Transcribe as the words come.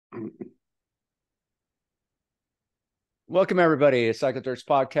Welcome, everybody, to Cycle Dirts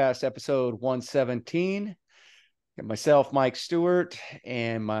Podcast, episode 117. Got myself, Mike Stewart,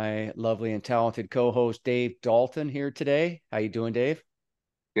 and my lovely and talented co-host, Dave Dalton, here today. How you doing, Dave?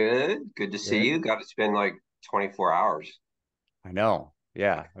 Good to see Good. you. Got to spend like 24 hours. I know.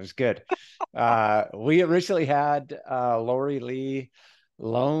 Yeah, it was good. We originally had Lori Lee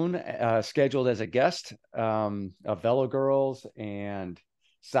Lone scheduled as a guest of Velo Girls and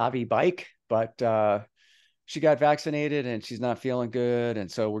Savvy Bike, but she got vaccinated and she's not feeling good,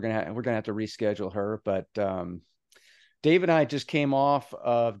 and so we're gonna have to reschedule her. But Dave and I just came off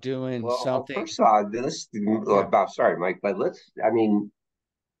of doing something. First of all, this Yeah, about sorry, Mike, but I'm you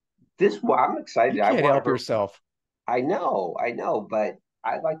excited. I can't want help her. yourself. I know, but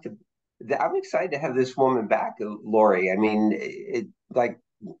I like to. I'm excited to have this woman back, Lori. I mean, like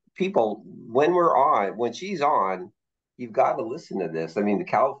people when she's on, you've got to listen to this. I mean, the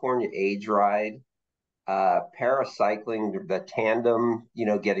California Age Ride, paracycling, the tandem,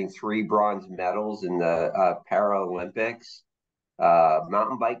 getting 3 bronze medals in the Paralympics,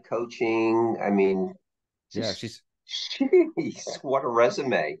 mountain bike coaching. I mean, Yeah, just jeez, what a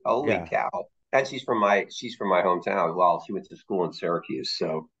resume! Holy yeah. cow! And she's from my hometown. Well, she went to school in Syracuse,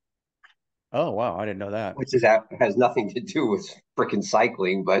 so Oh wow, I didn't know that. which has nothing to do with freaking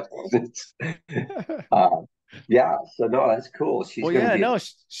cycling, but it's, uh, yeah. So no, that's cool. She's Well, going to yeah, be, no,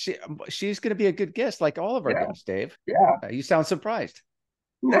 she's going to be a good guest, like all of our yeah, guests, Dave. yeah. You sound surprised.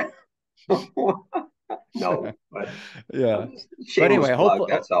 No, but Yeah, but shameless anyway, plug.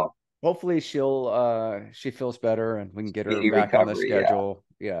 That's all. hopefully she feels better and we can get her Speedy back on the recovery. Yeah. schedule.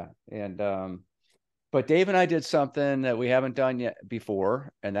 Yeah, and but Dave and I did something that we haven't done yet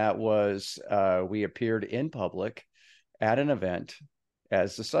before, and that was we appeared in public at an event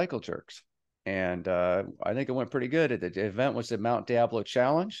as the Cycle Jerks, and I think it went pretty good. The event was the Mt Diablo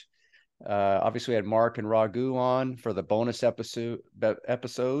Challenge. Obviously, we had Mark and Ragu on for the bonus episode,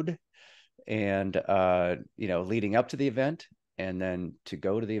 and leading up to the event, and then to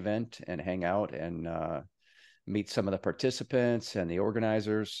go to the event and hang out and meet some of the participants and the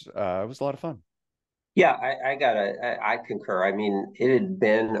organizers. It was a lot of fun. Yeah, I concur. I mean, it had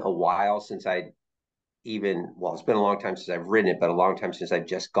been a while since it's been a long time since I've ridden it, but a long time since I've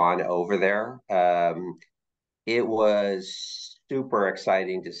just gone over there. It was super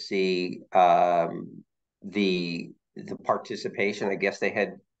exciting to see the participation. I guess they had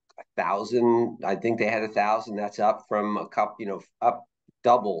 1,000. I think they had 1,000. That's up from a couple, up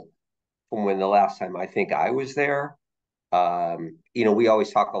double from when the last time I think I was there. We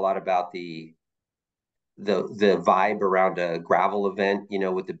always talk a lot about the vibe around a gravel event,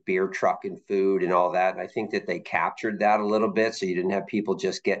 with the beer truck and food and all that. And I think that they captured that a little bit, so you didn't have people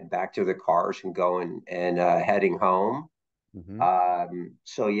just getting back to their cars and going and heading home. Mm-hmm.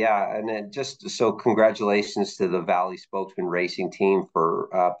 So yeah, and then just so congratulations to the Valley Spokesman Racing team for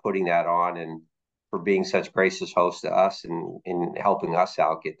putting that on and for being such gracious hosts to us and in helping us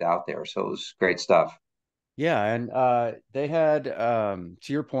out get out there. So it was great stuff. Yeah, and they had,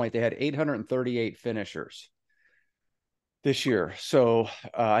 to your point, they had 838 finishers this year. So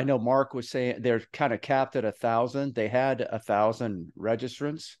I know Mark was saying they're kind of capped at 1,000. They had 1,000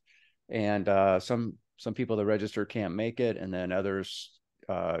 registrants, and some people that register can't make it, and then others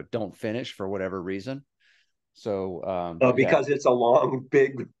don't finish for whatever reason. So yeah, Because it's a long,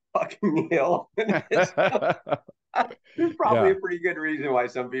 big fucking hill. There's probably yeah, a pretty good reason why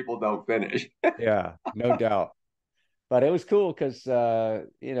some people don't finish. yeah, no doubt. But it was cool because I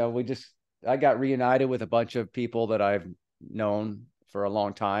got reunited with a bunch of people that I've known for a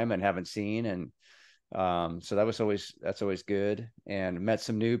long time and haven't seen, and so that's always good. And met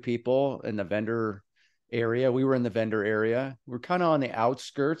some new people in the vendor area. We were in the vendor area. We're kind of on the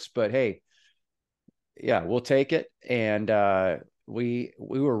outskirts, but hey, yeah, we'll take it. And we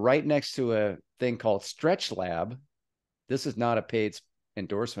were right next to a thing called Stretch Lab. This is not a paid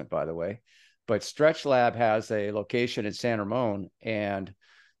endorsement, by the way, but Stretch Lab has a location in San Ramon, and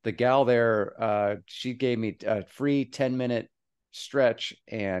the gal there, she gave me a free 10-minute stretch,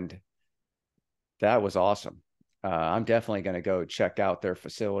 and that was awesome. I'm definitely going to go check out their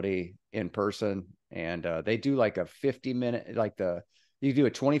facility in person, and they do like a 50-minute, you do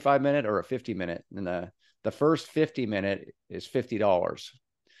a 25-minute or a 50-minute, and the first 50-minute is $50,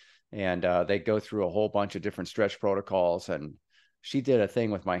 and they go through a whole bunch of different stretch protocols. And she did a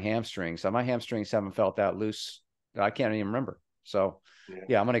thing with my hamstrings. So my hamstrings haven't felt that loose. I can't even remember. So Yeah.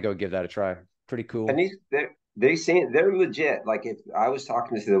 yeah, I'm gonna go give that a try. Pretty And cool. they seem they're legit. Like if I was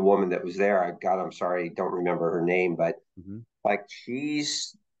talking to the woman that was there, I'm sorry, don't remember her name, but Mm-hmm. like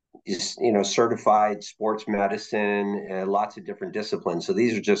she's is, certified sports medicine and lots of different disciplines. So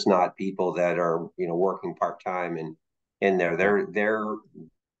these are just not people that are, working part-time and in there. Yeah.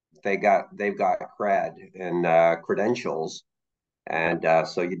 They've got cred and credentials. Yeah. And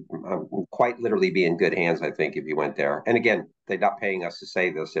so you quite literally be in good hands, I think, if you went there. And again, they're not paying us to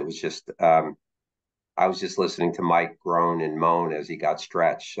say this. It was just I was just listening to Mike groan and moan as he got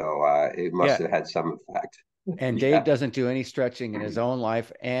stretched. So it must Yeah. have had some effect. And Dave Yeah. doesn't do any stretching in his own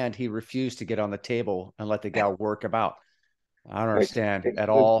life, and he refused to get on the table and let the gal work him out. I don't understand at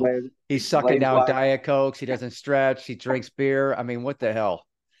all. He's sucking Explains down why Diet Cokes. He doesn't stretch. He drinks beer. I mean, what the hell?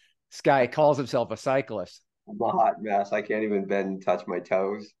 This guy calls himself a cyclist. I'm a hot mess. I can't even bend and touch my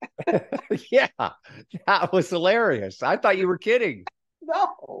toes. Yeah, that was hilarious. I thought you were kidding.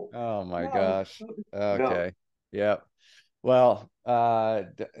 No, Oh my no, gosh. no. Okay. Yep. Well,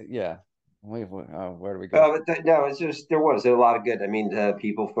 yeah. Where do we go? No, it's just there was a lot of good. I mean,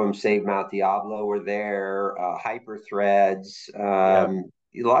 people from Save Mount Diablo were there. Hyper Threads, Yep.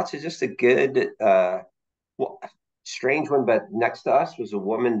 lots of just a good, well, strange one. But next to us was a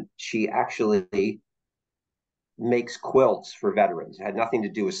woman. She actually makes quilts for veterans. It had nothing to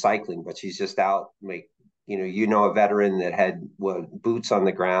do with cycling, but she's just out a veteran that had boots on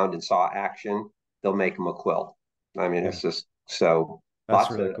the ground and saw action. They'll make them a quilt. I mean, Yeah. it's just so That's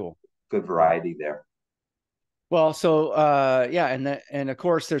lots really of cool. good Yeah. variety there. Well, so yeah, and of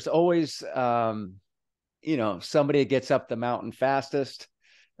course there's always somebody gets up the mountain fastest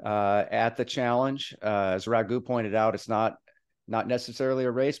at the challenge. As Ragu pointed out, it's not necessarily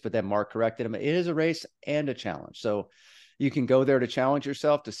a race, but then Mark corrected him. It is a race and a challenge. So you can go there to challenge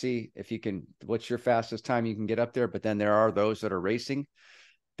yourself to see if you can, what's your fastest time you can get up there. But then there are those that are racing.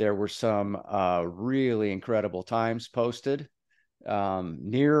 There were some really incredible times posted,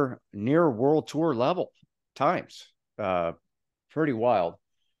 near world tour level times. Pretty wild.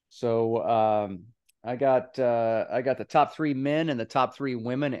 So I got the top 3 men and the top 3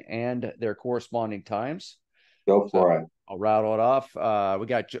 women and their corresponding times. Go So for it. I'll rattle it off. We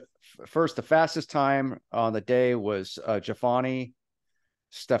got first, the fastest time on the day was Stefani.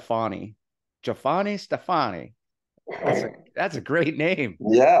 Giovanni Stefani. That's a great name.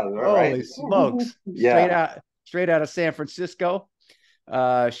 Yeah, all right. Holy smokes. Yeah, Straight out of San Francisco.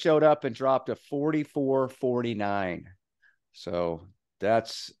 Showed up and dropped a 44:49. So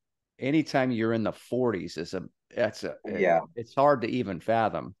that's anytime you're in the 40s yeah. it's hard to even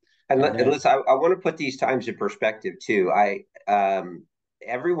fathom. And, And and then listen, I want to put these times in perspective too.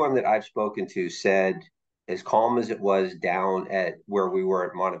 Everyone that I've spoken to said, as calm as it was down at where we were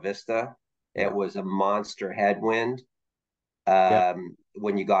at Monte Vista, it yeah, was a monster headwind yeah,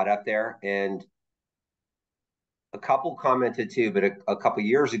 when you got up there. And a couple commented too, but a couple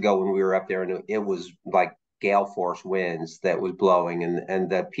years ago when we were up there, and it was like gale force winds that was blowing, and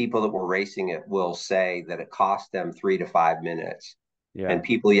the people that were racing it will say that it cost them 3 to 5 minutes. yeah. And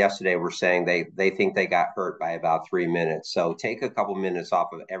people yesterday were saying they think they got hurt by about 3 minutes. So take a couple minutes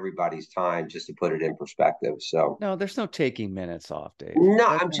off of everybody's time just to put it in perspective. So No, there's no taking minutes off, Dave. no,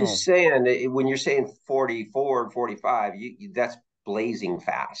 That I'm just no. saying when you're saying 44 and 45, that's blazing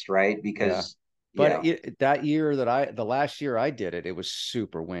fast, right? Yeah. Because But yeah, that year the last year I did it, it was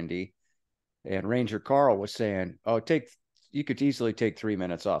super windy. And Ranger Carl was saying, "Oh, you could easily take 3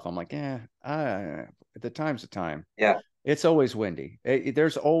 minutes off." I'm like, "Yeah, the time's the time. yeah, It's always windy.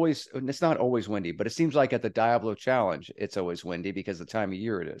 There's always, it's not always windy, but it seems like at the Diablo Challenge, it's always windy because of the time of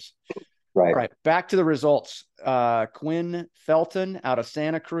year it is." All right. right, back to the results. Quinn Felton out of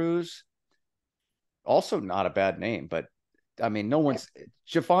Santa Cruz, also not a bad name, but I mean, no one's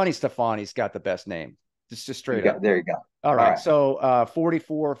Giovanni Stefani's got the best name. Just straight up. There you go. All All right. right. So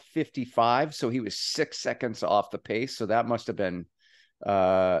 44:55. So he was 6 seconds off the pace. So that must have been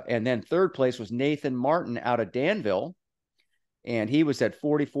and then third place was Nathan Martin out of Danville. And he was at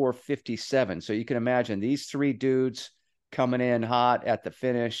 44:57. So you can imagine these 3 dudes coming in hot at the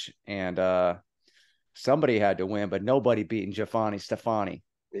finish. And somebody had to win, but nobody beating Giovanni Stefani.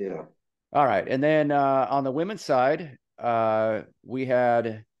 Yeah. All right. And then on the women's side, we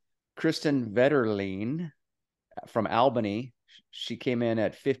had Kristen Vetterleen from Albany. She came in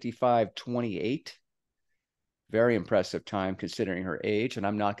at 55:28. Very impressive time considering her age. And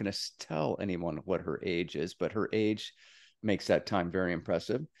I'm not going to tell anyone what her age is, but her age makes that time very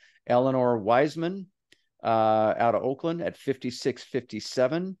impressive. Eleanor Wiseman out of Oakland at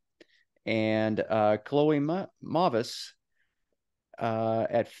 56:57. And Chloe Mavis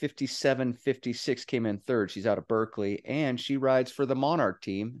at 57:56 came in third. She's out of Berkeley, and she rides for the Monarch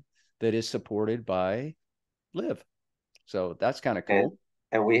team that is supported by Liv. So that's kind of And cool.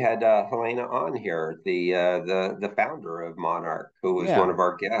 And we had Helena on here, the founder of Monarch, who was one Yeah. of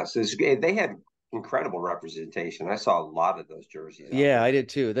our guests. They had incredible representation. I saw a lot of those jerseys out Yeah, I there did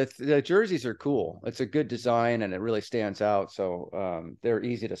too. The jerseys are cool. It's a good design and it really stands out. So they're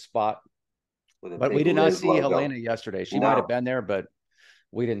easy to spot. with a But we big did not Liz see Helena logo. yesterday. She might have No, been there, but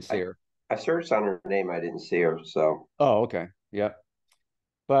we didn't see I her. I searched on her name. I didn't see her. So Oh, okay. Yep.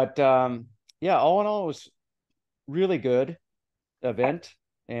 But yeah, all in all, it was really good I event.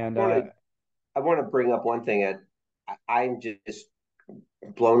 And want to I want to bring up one thing. I'm just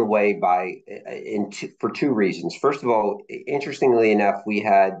blown away by for two reasons. First of all, interestingly enough, we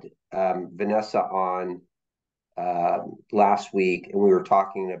had Vanessa on last week, and we were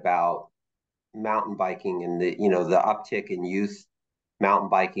talking about mountain biking and the uptick in youth mountain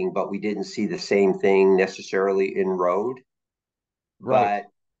biking, but we didn't see the same thing necessarily in road. right.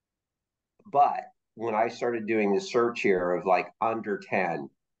 But when I started doing the search here of like under 10,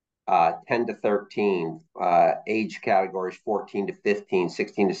 10 to 13, age categories 14 to 15,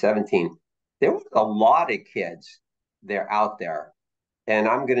 16 to 17, there was a lot of kids there out there. And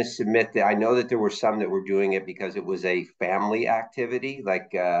I'm going to submit that I know that there were some that were doing it because it was a family activity,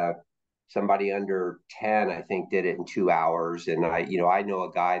 like somebody under 10, I think, did it in 2 hours. And I know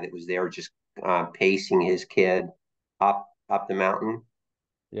a guy that was there just pacing his kid up the mountain.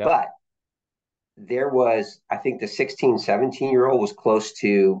 Yep. But there was, I think the 16, 17-year-old was close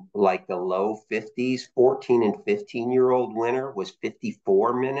to like the low 50s. 14 and 15-year-old winner was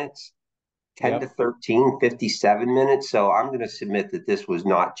 54 minutes. 10 to Yep. 13, 57 minutes. So I'm going to submit that this was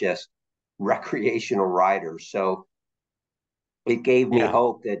not just recreational riders. So it gave me Yeah.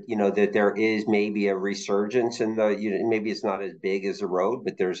 hope that, that there is maybe a resurgence in maybe it's not as big as the road,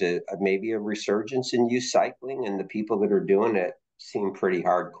 but there's maybe a resurgence in youth cycling, and the people that are doing it seem pretty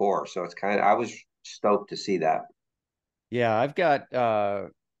hardcore. So I was stoked to see that. Yeah. I've got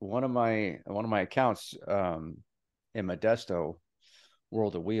one of my accounts in Modesto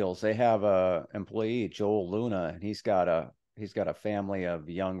World of Wheels. They have a employee, Joel Luna, and he's got a family of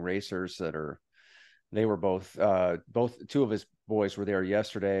young racers that are they were both two of his boys were there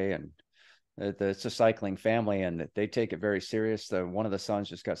yesterday, and it's a cycling family and they take it very serious. One of the sons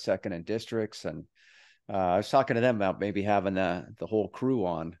just got second in districts, and I was talking to them about maybe having the whole crew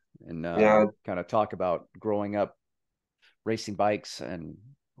on and Yeah, kind of talk about growing up racing bikes and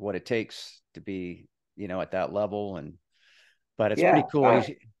what it takes to be at that level. And but it's yeah. pretty cool.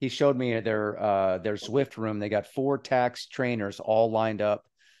 He showed me their Zwift room. They got 4 tax trainers all lined up.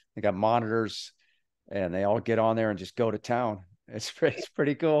 They got monitors, and they all get on there and just go to town. It's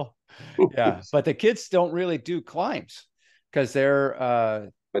pretty cool. Yeah, but the kids don't really do climbs because they're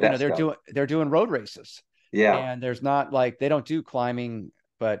Modesto. they're doing road races, Yeah, and there's not like they don't do climbing.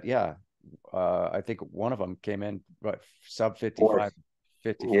 But yeah, I think one of them came in sub fourth.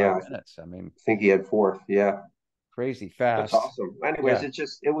 55 Yeah, minutes. I mean, I think he had fourth. Yeah. crazy That's fast. awesome. Anyways, Yeah,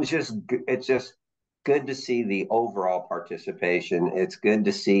 it's just good to see the overall participation. It's good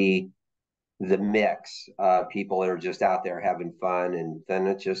to see the mix, people that are just out there having fun, and then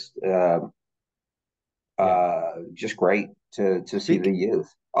it's yeah. just great to see the Speak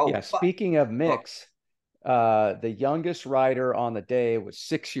youth. Oh, Yeah, speaking of but mix, the youngest rider on the day was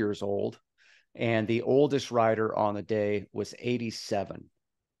 6 years old, and the oldest rider on the day was 87.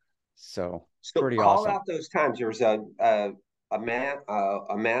 So so pretty call awesome. out those times. There was a man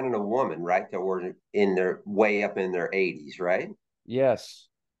and a woman, right? That were in their way up in their 80s, right? Yes,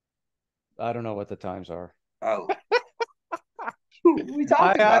 I don't know what the times are. Oh, we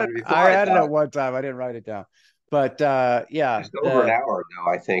talked about it I before. I had it thought at one time. I didn't write it down, but yeah, just over an hour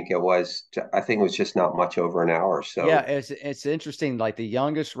ago. I think it was. I think it was just not much over an hour. yeah, So it's interesting. Like the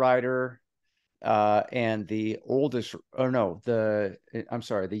youngest rider and the oldest, or no, I'm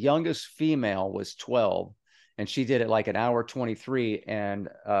sorry, the youngest female was 12, and she did it like an hour 23, and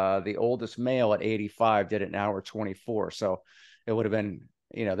the oldest male at 85 did it an hour 24. So it would have been,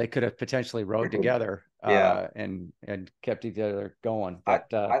 they could have potentially rode together yeah, and kept each other going. I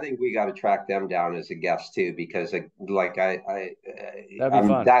But I think we got to track them down as a guest too, because like that'd be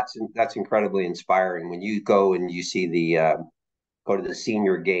fun. that's incredibly inspiring when you go and you see go to the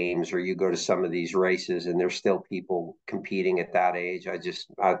senior games, or you go to some of these races and there's still people competing at that age. I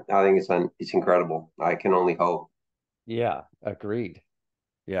think it's incredible. I can only hope. Yeah, agreed.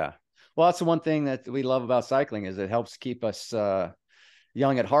 Yeah. Well, that's the one thing that we love about cycling is it helps keep us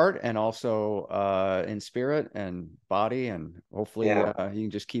young at heart and also in spirit and body, and hopefully Yeah, you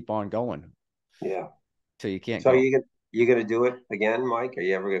can just keep on going yeah. till you can't So go. you gonna do it again, Mike? Are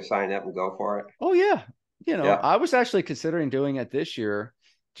you ever gonna sign up and go for it? Oh yeah, Yeah, I was actually considering doing it this year,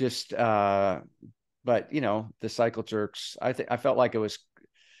 just but the cycle jerks. I felt like it was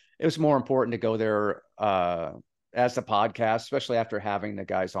it was more important to go there as the podcast, especially after having the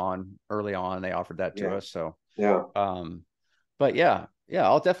guys on early on. They offered that to Yeah. us. So, Yeah. But yeah,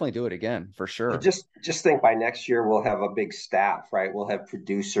 I'll definitely do it again for Well, sure. just think by next year we'll have a big staff, right? We'll have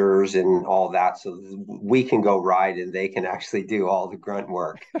producers and all that, so we can go ride and they can actually do all the grunt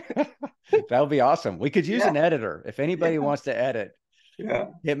work. That would be awesome. We could use Yeah, an editor. If anybody yeah, wants to edit, yeah.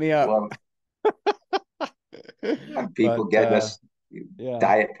 hit me up. Love people But getting us yeah.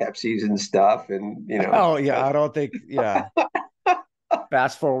 diet Pepsis and stuff, and Oh yeah, I don't think yeah.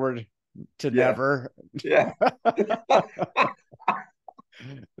 Fast forward to yeah, never. yeah.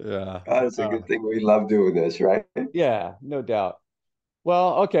 Yeah. It's a good thing we love doing this, right? Yeah, no doubt.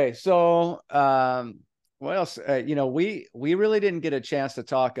 Well, okay. So, what else? We really didn't get a chance to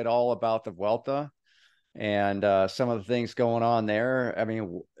talk at all about the Vuelta and some of the things going on there. I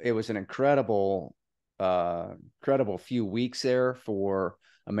mean, it was an incredible few weeks there for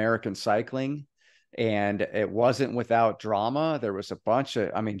American cycling, and it wasn't without drama. There was a bunch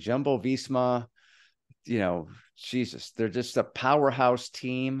of, I mean, Jumbo Visma, Jesus, they're just a powerhouse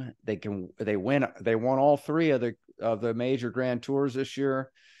team. They won all three of the major grand tours this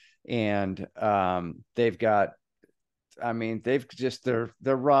year. And they've got, I mean, they've just their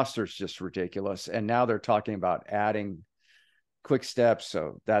roster's just ridiculous. And now they're talking about adding quick steps.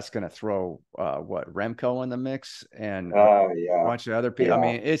 So that's going to throw Remco in the mix and a Oh yeah, bunch of other people. I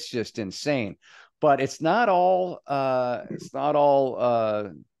yeah. mean, it's just insane. But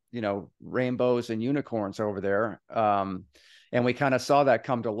rainbows and unicorns over there. And we kind of saw that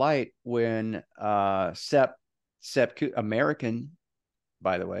come to light when Sepp American,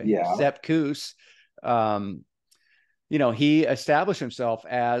 by the way, Yeah. Sepp Kuss, he established himself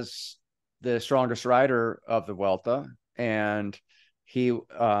as the strongest rider of the Vuelta, and he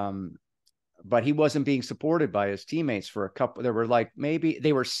but he wasn't being supported by his teammates for a couple. There were like, maybe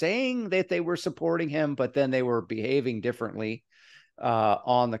they were saying that they were supporting him, but then they were behaving differently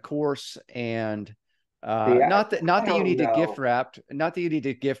on the course. And See, not I that you don't need to know. not that you need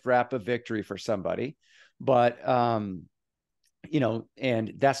to gift wrap a victory for somebody, but and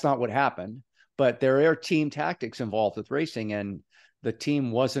that's not what happened. But there are team tactics involved with racing, and the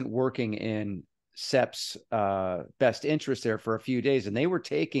team wasn't working in Sepp's best interest there for a few days, and they were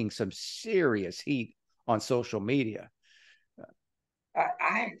taking some serious heat on social media.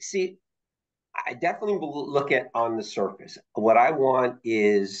 I see. I definitely will look at on the surface. What I want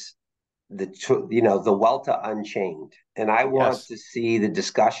is the Welta Unchained, and I want Yes. to see the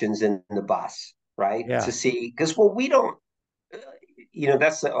discussions in the bus, right? To Yeah. see because well, we don't.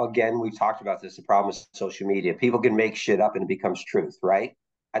 That's again we've talked about this. The problem with social media, people can make shit up and it becomes truth, right?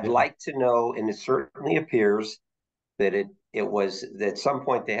 I'd Yeah. like to know, and it certainly appears that it was at some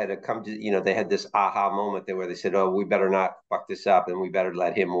point they had to come to they had this aha moment there where they said, oh, we better not fuck this up and we better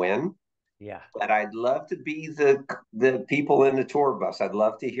let him win. Yeah. But I'd love to be the people in the tour bus. I'd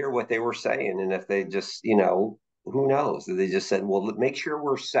love to hear what they were saying, and if they just who knows, they just said, well, make sure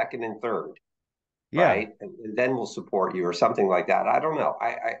we're second and third, Yeah. right, and then we'll support you or something like that. I don't know.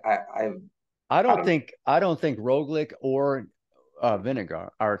 I don't. I don't think Roglic or Vinegar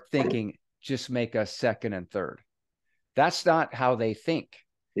are thinking just make us second and third. That's not how they think.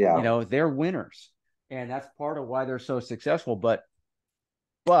 Yeah. They're winners, and that's part of why they're so successful. But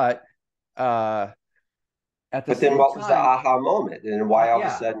uh, at the But then same what was the time, aha moment, and why all of a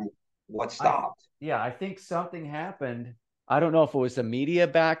yeah, sudden what I stopped? yeah, I think something happened. I don't know if it was the media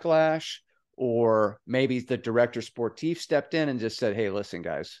backlash or maybe the director sportif stepped in and just said, "Hey, listen,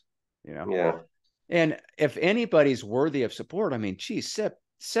 guys, you know." Yeah. And if anybody's worthy of support, I mean, geez,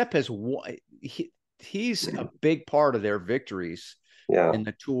 Sepp has he's a big part of their victories Yeah. in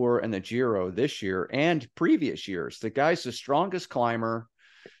the Tour and the Giro this year and previous years. The guy's the strongest climber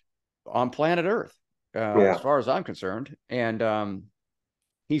on planet Earth, as Yeah. far as I'm concerned, and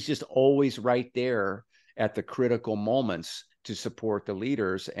he's just always right there at the critical moments to support the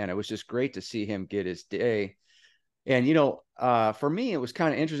leaders. And it was just great to see him get his day. And, for me, it was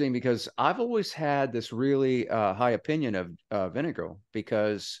kind of interesting because I've always had this really high opinion of Vinegar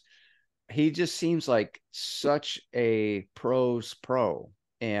because he just seems like such a pro's pro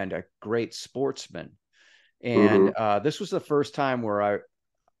and a great sportsman. And Mm-hmm. this was the first time where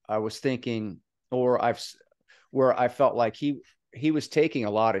I was thinking, or where I felt like he was taking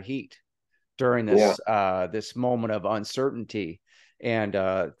a lot of heat during Yeah. this moment of uncertainty. And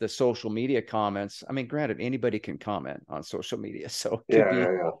the social media comments, I mean, granted, anybody can comment on social media, so it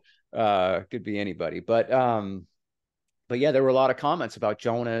Yeah. Yeah. could be anybody. But yeah, there were a lot of comments about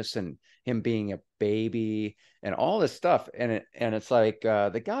Jonas and him being a baby and all this stuff. And it's like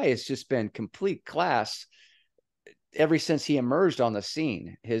the guy has just been complete class ever since he emerged on the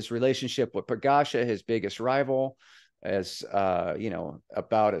scene, his relationship with Pogača, his biggest rival, as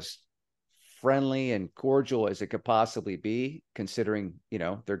about as friendly and cordial as it could possibly be, considering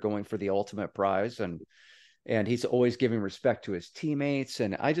they're going for the ultimate prize, and he's always giving respect to his teammates,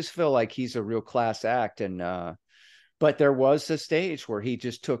 and I just feel like he's a real class act. And but there was a stage where he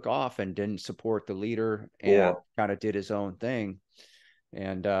just took off and didn't support the leader and kind of did his own thing.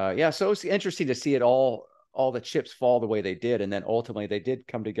 And so it's interesting to see it all the chips fall the way they did, and then ultimately they did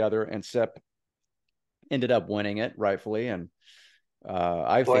come together, and Sepp ended up winning it rightfully. And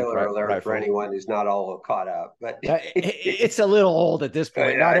I think Spoiler alert for rightfully. anyone who's not all caught up, but It's a little old at this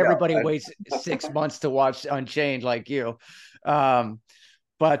point. yeah, Not I know. everybody waits 6 months to watch Unchained like you.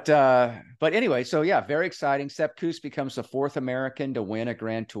 But anyway, so yeah, very exciting. Sepp Kuss becomes the 4th American to win a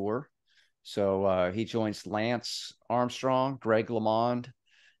Grand Tour. So he joins Lance Armstrong, Greg LeMond,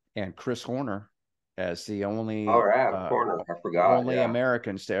 and Chris Horner as the only Corner. I forgot.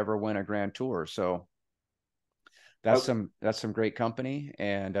 Americans to ever win a Grand Tour. So that's some great company,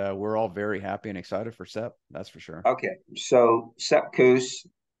 and we're all very happy and excited for Sepp. That's for sure. Okay, so Sepp Kuss,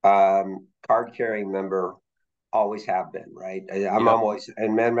 card carrying member, always have been, right? I'm always,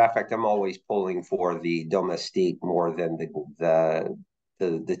 and matter of fact, I'm always pulling for the domestique more than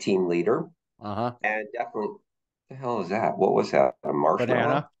the team leader. And definitely, what the hell is that? What was that? A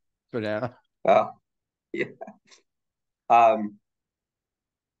marshmallow? Banana. Oh, yeah.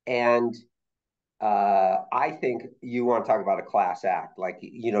 And I think you want to talk about a class act. Like,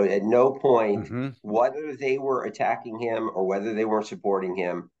 at no point, whether they were attacking him or whether they weren't supporting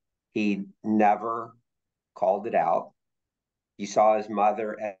him, he never called it out. You saw his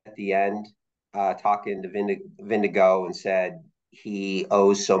mother at the end talking to Vindigo and said, he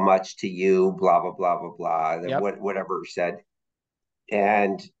owes so much to you, blah, blah, blah, blah, blah, whatever he said.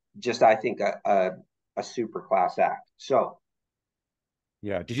 And just, I think, a super class act. So,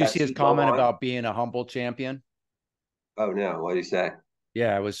 yeah. Did you see his comment about being a humble champion? Oh, no. What did he say?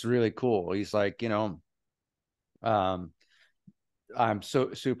 Yeah, it was really cool. He's like, I'm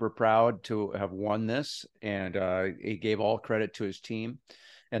so super proud to have won this. And he gave all credit to his team.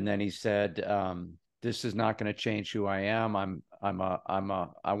 And then he said, this is not going to change who I am.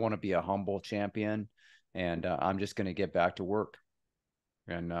 I want to be a humble champion, and I'm just going to get back to work.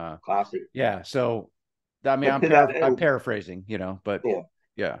 And classic. Yeah. So, I mean, I'm paraphrasing, but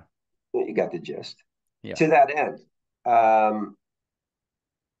yeah, you got the gist. Yeah. To that end,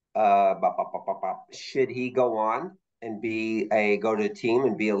 should he go on and go to a team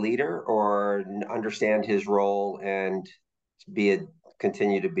and be a leader, or understand his role and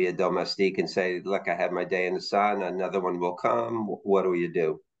continue to be a domestique and say, look, I had my day in the sun, another one will come? What do you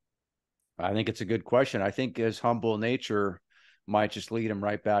do? I think it's a good question. I think his humble nature might just lead him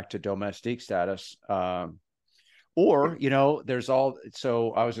right back to domestique status. Or, there's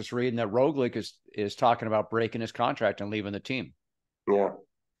so I was just reading that Roglic is talking about breaking his contract and leaving the team. Yeah.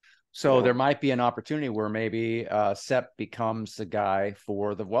 So there might be an opportunity where maybe Sepp becomes the guy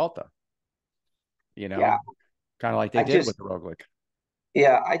for the Vuelta, kind of like they did with the Roglic.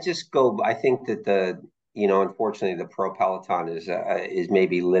 Yeah, I think that unfortunately the pro peloton is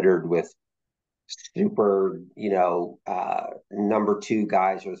maybe littered with super, number 2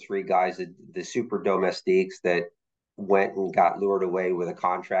 guys or 3 guys, the super domestiques that went and got lured away with a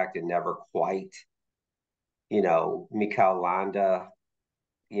contract and never quite, Mikel Landa,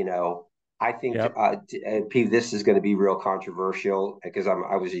 I think this is going to be real controversial because I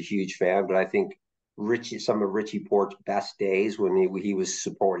was a huge fan, but I think some of Richie Porte's best days when he was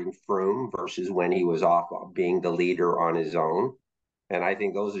supporting Froome versus when he was off being the leader on his own. And I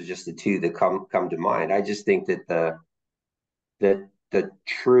think those are just the 2 that come to mind. I just think that the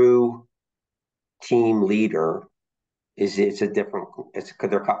true team leader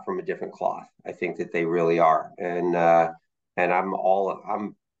they're cut from a different cloth. I think that they really are. And I'm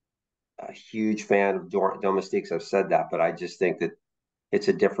a huge fan of domestiques. I've said that, but I just think that it's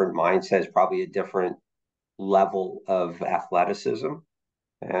a different mindset. It's probably a different level of athleticism.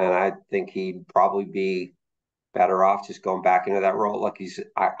 And I think he'd probably be better off just going back into that role. Like, he's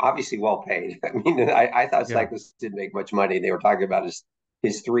obviously well paid. I mean, I thought cyclists didn't make much money. They were talking about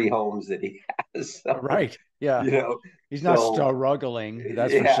his 3 homes that he has. So, right. Yeah. He's not struggling.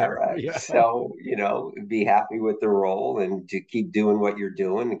 That's for sure. Right. Yeah. So, be happy with the role and to keep doing what you're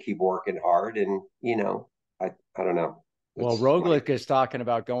doing and keep working hard. And, I don't know. Well, Roglic is talking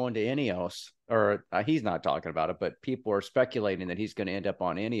about going to Ineos, or he's not talking about it, but people are speculating that he's going to end up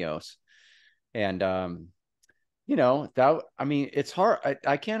on Ineos. And, it's hard.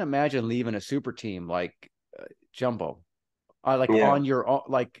 I can't imagine leaving a super team like Jumbo, on your own,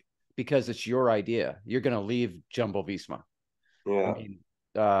 like because it's your idea. You're going to leave Jumbo Visma. I Yeah.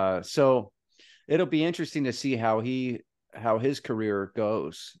 mean, so it'll be interesting to see how his career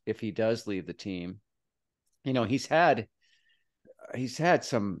goes if he does leave the team. You know, he's had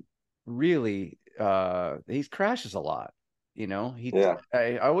some really he crashes a lot. You know, Yeah.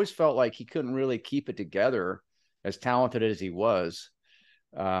 I always felt like he couldn't really keep it together, as talented as he was.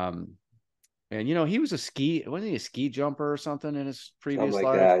 Um, and you know, he was wasn't he a ski jumper or something in his Something previous like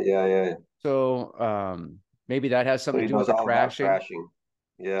life? that. Yeah. Yeah. So maybe that has So something he to do with knows the all about crashing. crashing.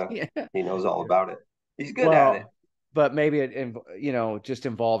 Yeah. Yeah. He knows all Yeah. about it. He's good at it. Well, but maybe you know, just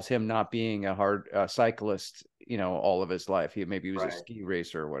involves him not being a hard cyclist, you know, all of his life. Maybe he was a Right. ski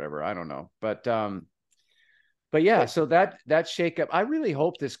racer or whatever. I don't know. But yeah, But so that shakeup, I really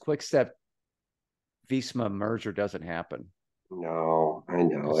hope this Quick Step Visma merger doesn't happen. no, I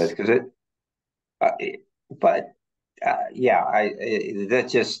know it's Because because but yeah, that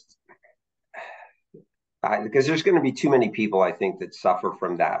just because there's going to be too many people, I think, that suffer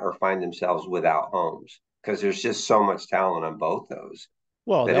from that or find themselves without homes because there's just so much talent on both those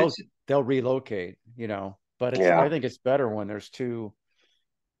well, that it's they'll relocate, you know, but I yeah, think it's better when there's two,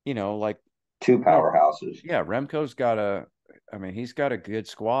 you know, like two you know, powerhouses. yeah, Remco's got I mean, he's got a good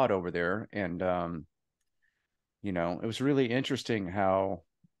squad over there, and you know, it was really interesting how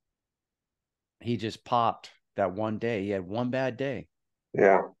he just popped that one day. He had one bad day.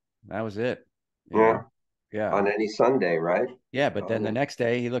 Yeah, That was it. You yeah. know, yeah, On any Sunday, right? yeah. But then the On next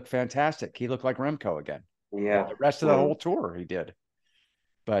day, he looked fantastic. He looked like Remco again, and yeah, the rest of the and whole tour he did.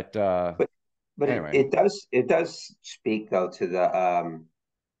 But but anyway, it does speak though to the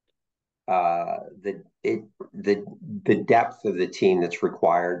it the depth of the team that's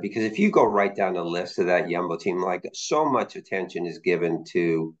required because if you go right down the list of that Jumbo team, like so much attention is given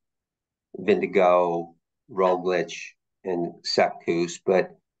to Vindigo, Roglic, and Sepp Kuss,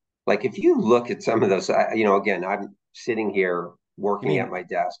 but like if you look at some of those, you know, again, I'm sitting here you working at mean my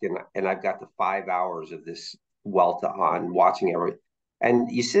desk, and I've got the 5 hours of this Welta on, watching everything,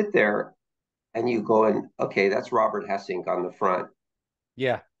 and you sit there and you go and okay, that's Robert Hessink on the front.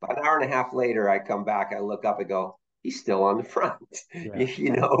 yeah, About an hour and a half later, I come back, I look up and go, he's still on the front, yeah,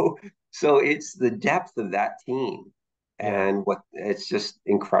 you know. So it's the depth of that team, yeah. and what it's just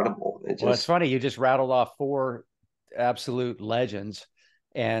incredible. It Well, it's just funny you just rattled off four absolute legends,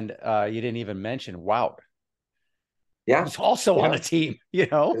 and you didn't even mention Wout, yeah, who's also on yeah. the team. You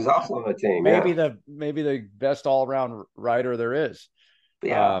know, There's also on the team, yeah, maybe the best all around rider there is.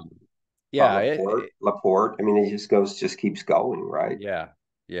 yeah. Um, yeah, Laporte. I mean, it just keeps going, right? yeah,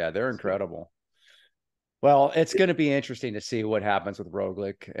 yeah, they're So, incredible. Well, it's going to be interesting to see what happens with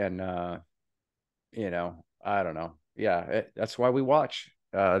Roglic, and you know, I don't know. Yeah, that's why we watch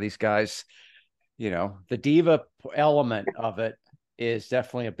these guys. You know, the diva element of it is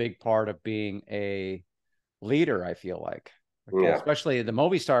definitely a big part of being a leader. I feel like, okay, yeah. especially the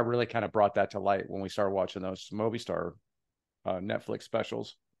Movistar really kind of brought that to light when we started watching those Movistar Netflix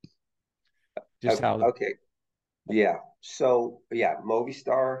specials. Just how, Okay. Yeah. So yeah,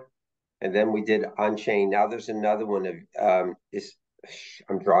 Movistar, and then we did Unchained. Now there's another one of is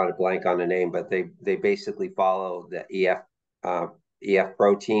I'm drawing a blank on the name, but they basically follow the uh, EF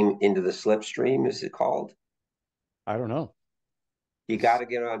Pro team into the slipstream. Is it called? I don't know. You got This to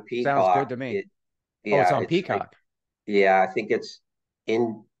get on sounds Peacock. good to me. It Oh, it's yeah, on it's like Peacock. yeah, I think it's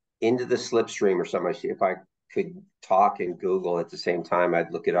in into the slipstream or something. If I could talk and Google at the same time,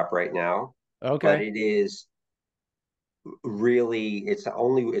 I'd look it up right now. But Okay. it is really it's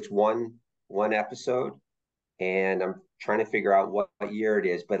one episode, and I'm trying to figure out what year it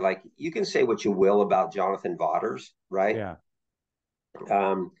is. But like you can say what you will about Jonathan Vaughters, right? Yeah.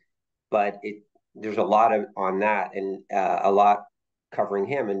 Um, but it there's a lot of on that and a lot covering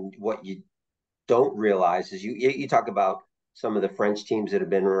him. And what you don't realize is you talk about some of the French teams that have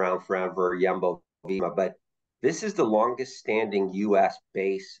been around forever, Jumbo Visma, but this is the longest standing U.S.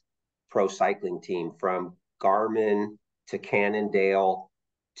 base pro cycling team from Garmin to Cannondale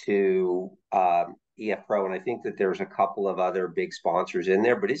to EF Pro, and I think that there's a couple of other big sponsors in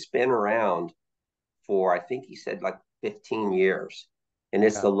there, but it's been around for I think he said like 15 years, and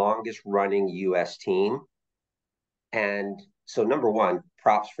it's Yeah. the longest running U.S. team. And so, number one,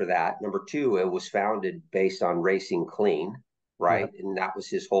 props for that. Number two, it was founded based on racing clean, Yeah. right? And that was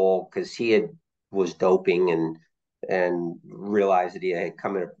his whole because he had was doping and realized that he had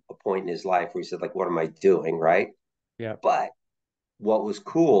come at a point in his life where he said, like, what am I doing, right? Yeah. But what was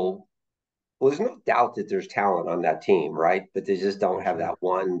cool, well, there's no doubt that there's talent on that team, right? But they just don't For have sure. that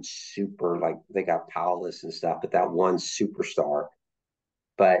one super, like they got Powless and stuff, but that one superstar.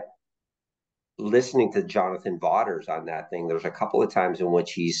 But listening to Jonathan Vaughters on that thing, there's a couple of times in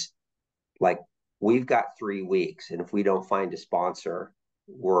which he's like, we've got 3 weeks, and if we don't find a sponsor,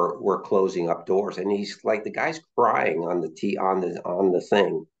 we're closing up doors. And he's like, the guy's crying on the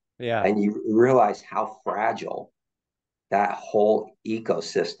thing, Yeah. and you realize how fragile that whole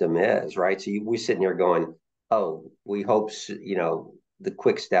ecosystem is, right? So we're sitting here going, oh, we hope, the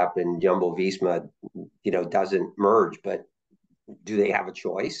Quick Step and Jumbo Visma, doesn't merge, but do they have a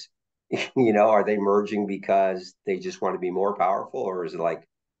choice? Are they merging because they just want to be more powerful, or is it like,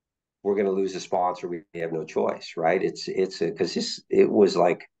 we're going to lose a sponsor, we have no choice, right? Because it was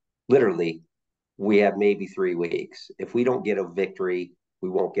like, literally, we have maybe 3 weeks. If we don't get a victory, we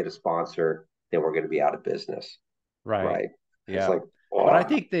won't get a sponsor, then we're going to be out of business, Right. right? It's Yeah. like, But I oh,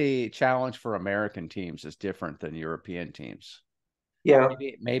 think the challenge for American teams is different than European teams. yeah,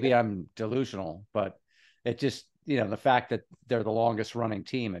 Maybe I'm delusional, but it just, the fact that they're the longest running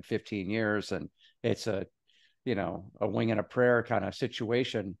team at 15 years and it's a wing and a prayer kind of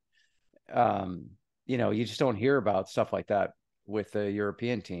situation. You just don't hear about stuff like that with the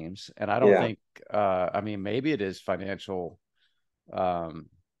European teams. And I don't yeah. think, I mean, maybe it is financial um,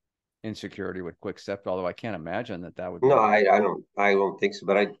 insecurity with Quick Step, although I can't imagine that would No, be I don't think so.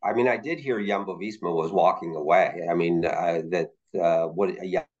 But I mean, I did hear Jumbo Visma was walking away. I mean,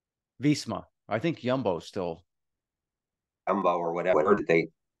 yeah, Visma. I think Jumbo still. Jumbo or whatever. I heard that they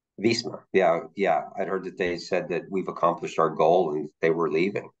Visma. Yeah, yeah. I'd heard that they said that we've accomplished our goal and they were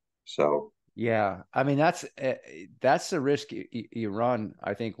leaving. So Yeah, I mean that's the risk you run.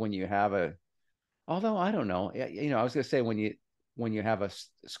 I think when you have a, although I don't know, I was gonna say when you have a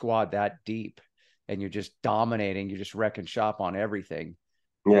squad that deep and you're just dominating, you're just wrecking shop on everything.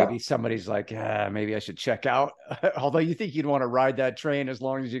 yeah, Maybe somebody's like, maybe I should check out. Although you think you'd want to ride that train as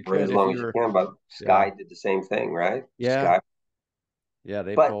long as you for as could if long you as you were, can. But yeah, Sky did the same thing, right? yeah, Sky. yeah,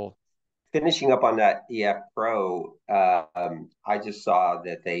 they But pull. finishing up on that EF Pro, I just saw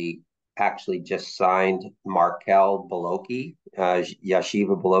that they actually just signed Markel Boloki,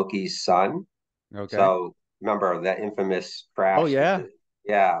 Yashiva Boloki's son. Okay. So remember that infamous Oh crash with yeah, the,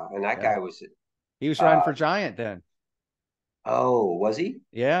 yeah, and that yeah. guy was, He was riding uh, for Giant then. oh, was he?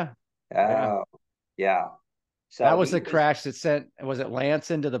 Yeah, yeah. Oh, yeah. That So was he the was crash that sent, was it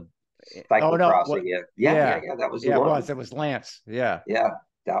Lance into the, oh no, cyclocrossing. what? Yeah, yeah, yeah, Yeah. yeah. That was the Yeah, it one. was. It was Lance. Yeah. Yeah,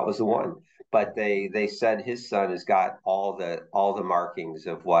 that was the one. But they said his son has got all the markings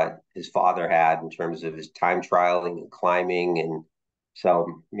of what his father had in terms of his time trialing and climbing, and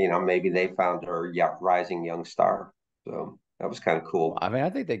so maybe they found her rising young star. So that was kind of Well, cool. I mean, I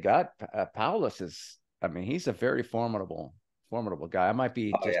think they got Paulus is, I mean, he's a very formidable guy. I might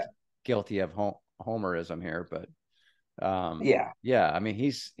be Oh just yeah, guilty of homerism here, but yeah. yeah, I mean,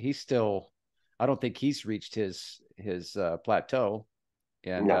 he's still, I don't think he's reached his plateau.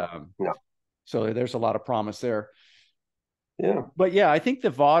 And No, no, so there's a lot of promise there. yeah, But yeah, I think the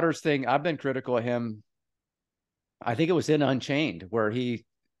Vaughters thing, I've been critical of him. I think it was in Unchained where he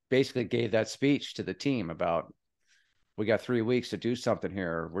basically gave that speech to the team about, we got 3 weeks to do something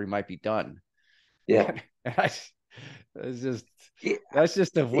here, we might be done. yeah, And I, it's just, yeah, that's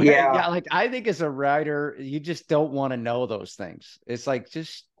just the way. yeah. Yeah, like I think as a writer, you just don't want to know those things. It's like,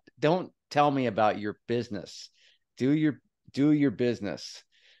 just don't tell me about your business. Do your do your business.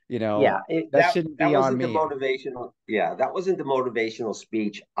 You Yeah, know, it, that that shouldn't that be on wasn't the me. motivational. Yeah, that wasn't the motivational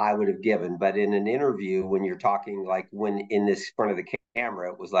speech I would have given. But in an interview, when you're talking, like when in this front of the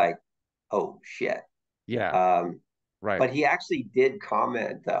camera, it was like, oh shit. Yeah, Um, right. but he actually did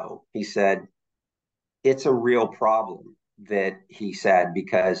comment, though. He said it's a real problem that he said,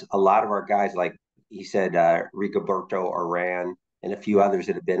 because a lot of our guys, like he said, Rigoberto Oran and a few Yeah, others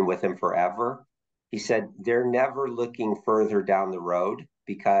that have been with him forever. He said they're never looking further down the road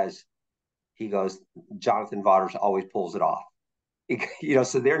because he goes, Jonathan Vaughters always pulls it off.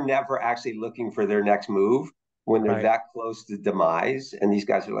 So they're never actually looking for their next move when they're right. that close to demise. And these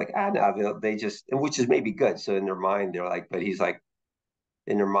guys are like, no, they just, and which is maybe good. So in their mind, they're like, but he's like,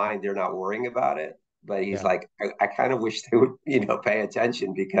 in their mind, they're not worrying about it. But he's Yeah. like, I kind of wish they would, pay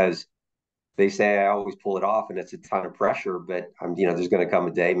attention, because they say I always pull it off and it's a ton of pressure. But there's going to come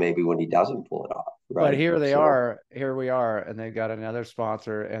a day maybe when he doesn't pull it off, But right? here they So are. Here we are, and they've got another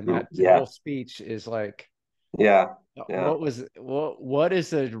sponsor, and that yeah, whole speech is like, yeah, yeah, what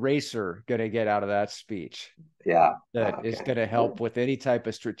is a racer going to get out of that speech yeah. that is Okay. going to help with any type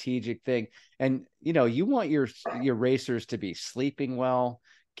of strategic thing? And you want your racers to be sleeping well,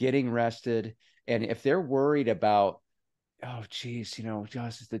 getting rested, and if they're worried about, oh geez,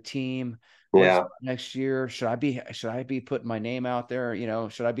 just the team, what's Yeah, next year, should I be putting my name out there,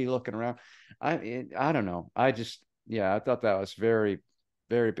 should I be looking around? I don't know, I just, yeah, I thought that was very,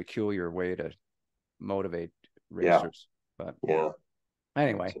 very peculiar way to motivate yeah, racers. But yeah.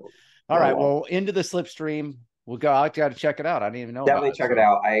 Anyway, So, all oh right. well. Well, into the slipstream. We'll go. I got to check it out. I didn't even know about Definitely it. check it So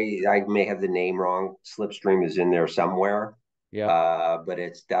out. I may have the name wrong. Slipstream is in there somewhere, yeah, but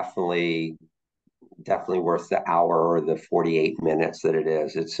it's definitely worth the hour or the 48 minutes that it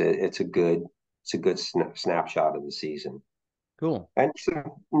is. It's a good snapshot of the season, cool. and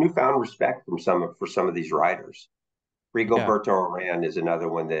some newfound respect from some of these riders. Yeah, Rigoberto Urán is another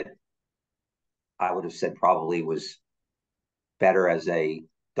one that I would have said probably was better as a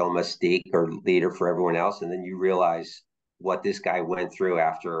domestique or leader for everyone else. And then you realize what this guy went through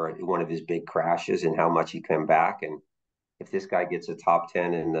after one of his big crashes and how much he came back. And if this guy gets a top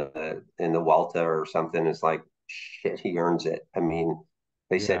 10 in the Welta or something, it's like shit, he earns it. I mean,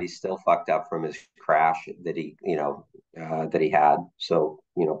 they said yeah, he's still fucked up from his crash that that he had. So,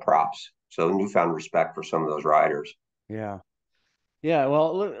 props. So newfound respect for some of those riders. yeah, yeah.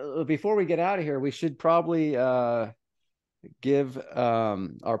 Well, look, before we get out of here, we should probably give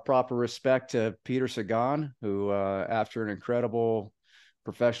our proper respect to Peter Sagan, who, after an incredible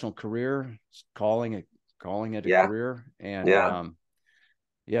professional career, calling it a Yeah. career, and Yeah.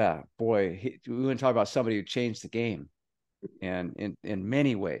 yeah, boy, we want to talk about somebody who changed the game, and in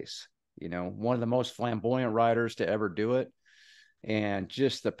many ways, one of the most flamboyant riders to ever do it, and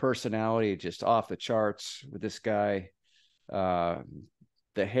just the personality, just off the charts with this guy. Uh,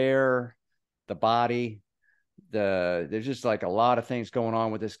 the hair, the body, there's just like a lot of things going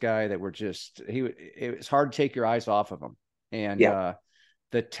on with this guy that were just it's hard to take your eyes off of him, and Yeah.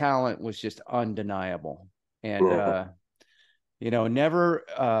 the talent was just undeniable, and Mhm. never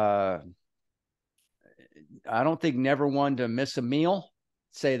I don't think never one to miss a meal,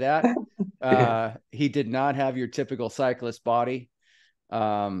 say that. He did not have your typical cyclist body,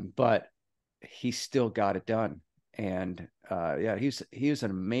 but he still got it done, and yeah, he was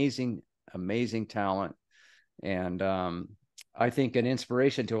an amazing talent, and I think an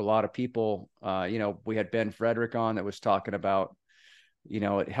inspiration to a lot of people. We had Ben Frederick on that was talking about,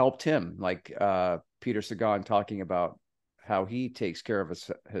 it helped him, like Peter Sagan talking about how he takes care of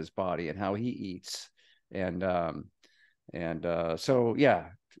his body and how he eats, and so yeah,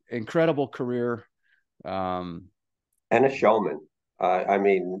 incredible career. Um, And a showman. I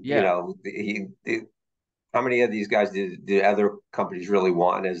mean, yeah, how many of these guys do other companies really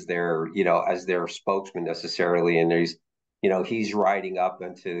want as as their spokesman necessarily? And he's riding up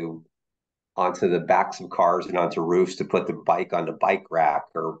onto the backs of cars and onto roofs to put the bike on the bike rack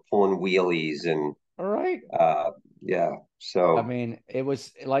or pulling wheelies and all right. uh, yeah. I So mean, it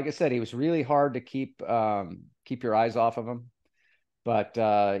was like I said, he was really hard to keep your eyes off of him. But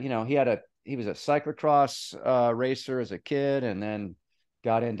he was a cyclocross racer as a kid, and then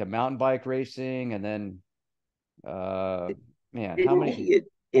got into mountain bike racing, and then uh, man, how didn't many? he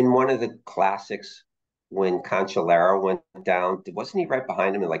in one of the classics when Cancellara went down? Wasn't he right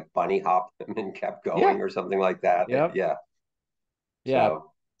behind him and like bunny hopped him and kept Yeah, going or something like that? yep, Yeah. yeah.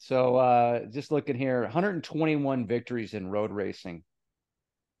 So So just looking here, 121 victories in road racing,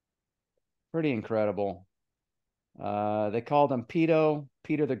 pretty incredible. They called him Peto,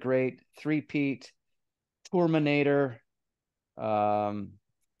 Peter the Great, three-peat, Tourminator, um,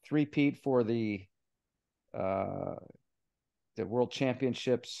 three-peat for uh, the World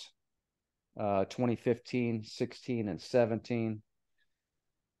Championships, 2015, 16, and 17.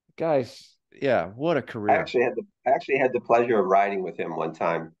 Guys, yeah, what a career. I actually had the pleasure of riding with him one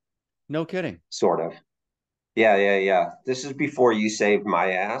time, No kidding. sort of. Yeah, yeah, yeah. This is before you saved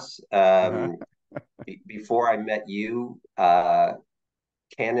my ass. Uh-huh. Before I met you,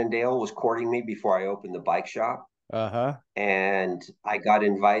 Cannondale was courting me before I opened the bike shop, Uh-huh. and I got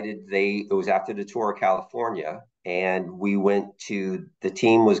invited. It was after the tour of California, and we went to the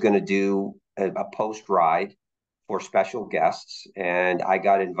team was going to do a post ride for special guests, and I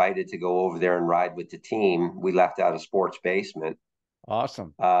got invited to go over there and ride with the team. We left out a sports basement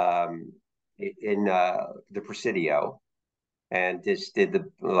Awesome. um, in the Presidio, and just did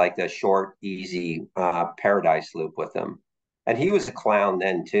the short, easy paradise loop with him. And he was a clown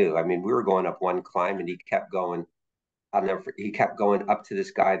then too. I mean, we were going up one climb, and he kept going. He kept going up to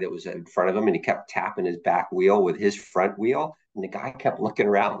this guy that was in front of him, and he kept tapping his back wheel with his front wheel. And the guy kept looking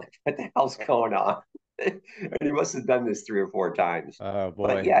around like, "What the hell's going on?" And he must have done this 3 or 4 times. Oh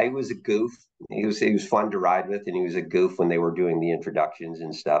But boy. yeah, he was a goof. He was fun to ride with, and he was a goof when they were doing the introductions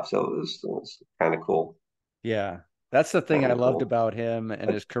and stuff. So it was kind of cool. Yeah. That's the thing Kind I of loved cool. about him and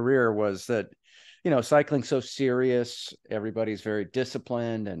his career was that, cycling's so serious, everybody's very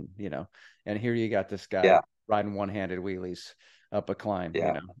disciplined, and here you got this guy Yeah, riding one-handed wheelies up a climb,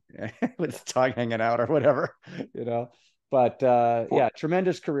 yeah. with his tongue hanging out or whatever, you know. But For yeah,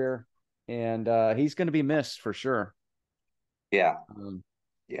 tremendous career, and he's going to be missed for sure. Yeah. Um,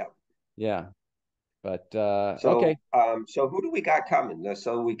 Yeah. yeah, but So, okay. so who do we got coming?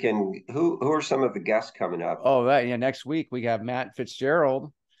 So we can, who are some of the guests coming up? Oh, right. Yeah. Next week we have Matt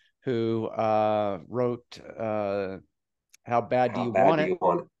Fitzgerald, who wrote "How Bad Do How You bad Want do It?" you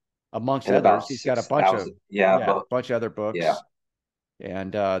want it? amongst And others. about He's got a bunch of 6,000. Yeah. yeah, But a bunch of other yeah, books,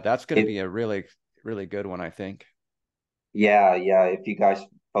 and that's going to it, be a really really good one, I think. yeah, yeah. If you guys,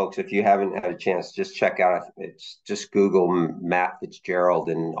 folks, if you haven't had a chance, just check out, it's just Google Matt Fitzgerald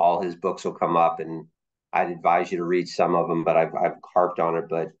and all his books will come up. And I'd advise you to read some of them, but I've harped on it.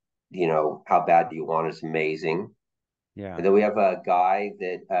 But, how bad do you want it? Is amazing. Yeah, And then we have a guy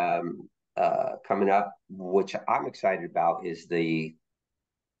that coming up, which I'm excited about, is the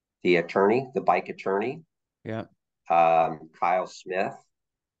attorney, the bike attorney, yeah, Kyle Smith.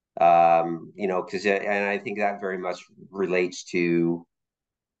 Because and I think that very much relates to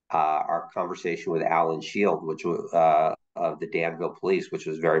our conversation with Alan Shield, which was of the Danville Police, which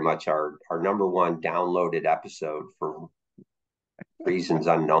was very much our number one downloaded episode for reasons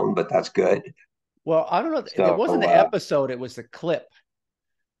unknown, but that's good. well, I don't know, it So, wasn't the episode, it was the clip.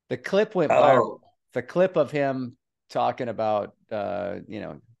 The clip went viral. oh The clip of him talking about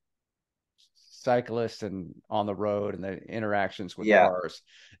cyclists and on the road and the interactions with yeah, cars,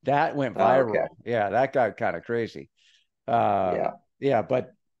 that went okay, viral. Yeah, that got kind of crazy. uh yeah. yeah,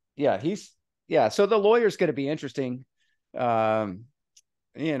 but yeah, he's yeah, so the lawyer's going to be interesting. um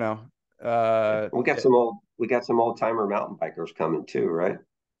you know uh We got some old timer mountain bikers coming too, right?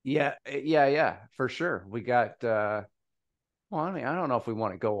 yeah, yeah, for sure. We got well, I mean, I don't know if we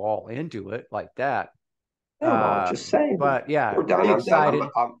want to go all into it like that. No, just saying. But yeah, We're done. pretty I'm done.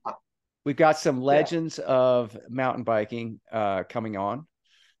 excited. We've got some Yeah. legends of mountain biking coming on,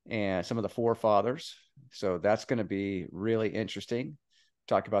 and some of the forefathers. So that's going to be really interesting.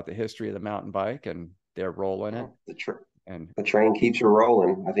 Talk about the history of the mountain bike and their role in it. Well, And the train keeps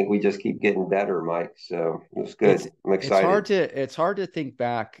rolling. I think we just keep getting better, Mike. So it's it's good. I'm it's hard excited. to think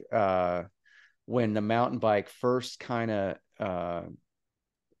back when the mountain bike first kind of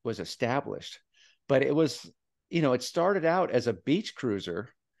was established, but it was, it started out as a beach cruiser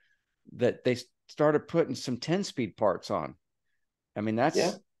that they started putting some 10-speed parts on. I mean,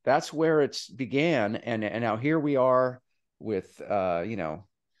 Yeah. that's where it's began, and now here we are with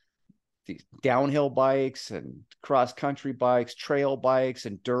these downhill bikes and cross country bikes, trail bikes,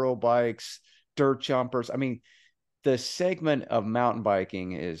 enduro bikes, dirt jumpers. I mean, the segment of mountain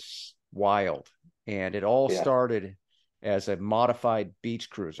biking is wild, and it all Yeah. started as a modified beach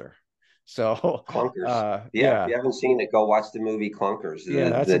cruiser. So, Clunkers. Yeah. If yeah, you haven't seen it, go watch the movie Clunkers. yeah, The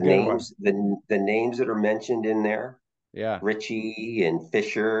that's a the good one. names the names that are mentioned in there, Yeah, Richie and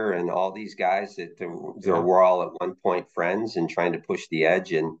Fisher and all these guys that they yeah, were all at one point friends and trying to push the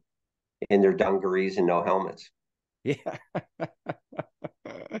edge and in their dungarees and no helmets yeah,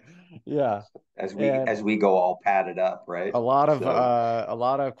 yeah, as we and as we go all padded up, right? So a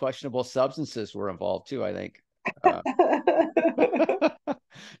lot of questionable substances were involved too, I think, uh,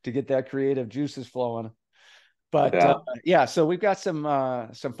 to get that creative juices flowing. But yeah, yeah, so we've got some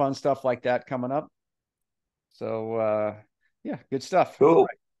fun stuff like that coming up. So yeah, good stuff. All cool.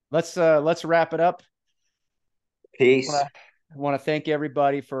 right, let's wrap it up. Peace. I want to thank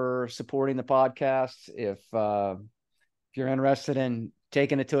everybody for supporting the podcast. If you're interested in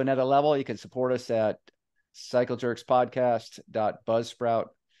taking it to another level, you can support us at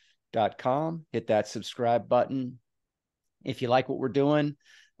cyclejerkspodcast.buzzsprout.com. Hit that subscribe button. If you like what we're doing,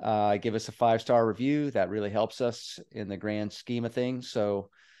 give us a 5-star review. That really helps us in the grand scheme of things. So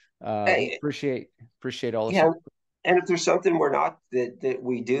we Hey, appreciate all the yeah, support. and if there's something we're not that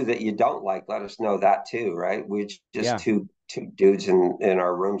we do that you don't like, let us know that too, right? We're just Yeah. two dudes in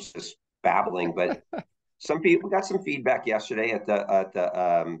our rooms just babbling, but some people we got some feedback yesterday at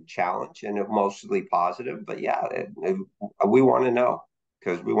the challenge, and it mostly positive. But yeah, we want to know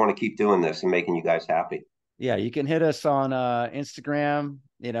because we want to keep doing this and making you guys happy. Yeah, you can hit us on Instagram,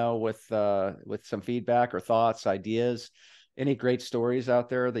 with some feedback or thoughts, ideas, any great stories out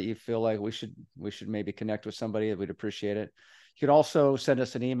there that you feel like we should maybe connect with somebody. We'd appreciate it. You can also send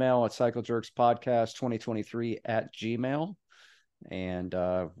us an email at cyclejerkspodcast2023@gmail, and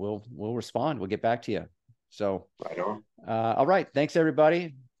we'll respond. We'll get back to you. So, Right on. all right, thanks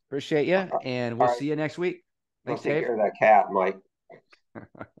everybody. Appreciate you, All and we'll right. see you next week. Go Thanks, take Dave. care of that cat, Mike.